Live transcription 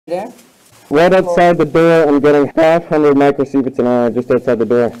There? Right outside the door, I'm getting 500 microsieverts an hour just outside the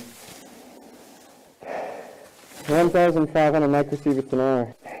door. 1,500 microsieverts an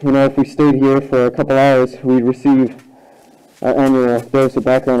hour. You know, if we stayed here for a couple hours, we'd receive our annual dose of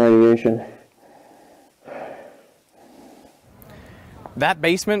background radiation. That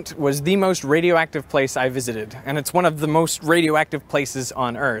basement was the most radioactive place I visited, and it's one of the most radioactive places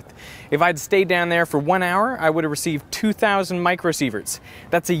on Earth. If I'd stayed down there for 1 hour, I would have received 2,000 microsieverts.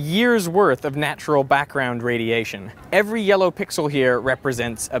 That's a year's worth of natural background radiation. Every yellow pixel here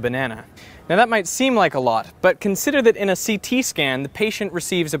represents a banana. Now that might seem like a lot, but consider that in a CT scan, the patient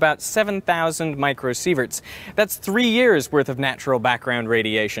receives about 7,000 microsieverts. That's 3 years worth of natural background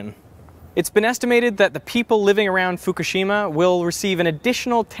radiation. It's been estimated that the people living around Fukushima will receive an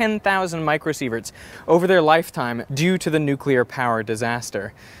additional 10,000 microsieverts over their lifetime due to the nuclear power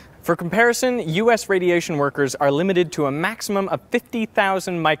disaster. For comparison, US radiation workers are limited to a maximum of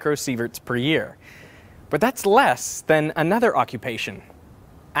 50,000 microsieverts per year. But that's less than another occupation: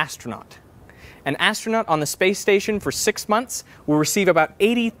 astronaut. An astronaut on the space station for 6 months will receive about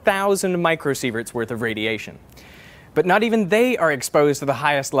 80,000 microsieverts worth of radiation. But not even they are exposed to the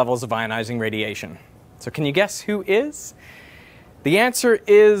highest levels of ionizing radiation. So can you guess who is? The answer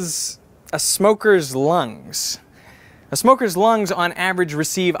is a smoker's lungs. A smoker's lungs on average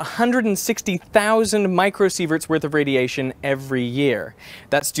receive 160,000 microsieverts worth of radiation every year.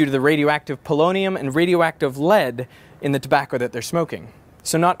 That's due to the radioactive polonium and radioactive lead in the tobacco that they're smoking.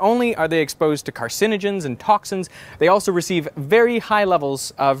 So not only are they exposed to carcinogens and toxins, they also receive very high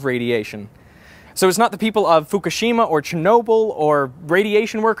levels of radiation. So it's not the people of Fukushima or Chernobyl or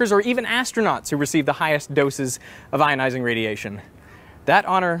radiation workers or even astronauts who receive the highest doses of ionizing radiation. That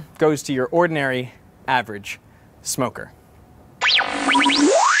honor goes to your ordinary, average smoker.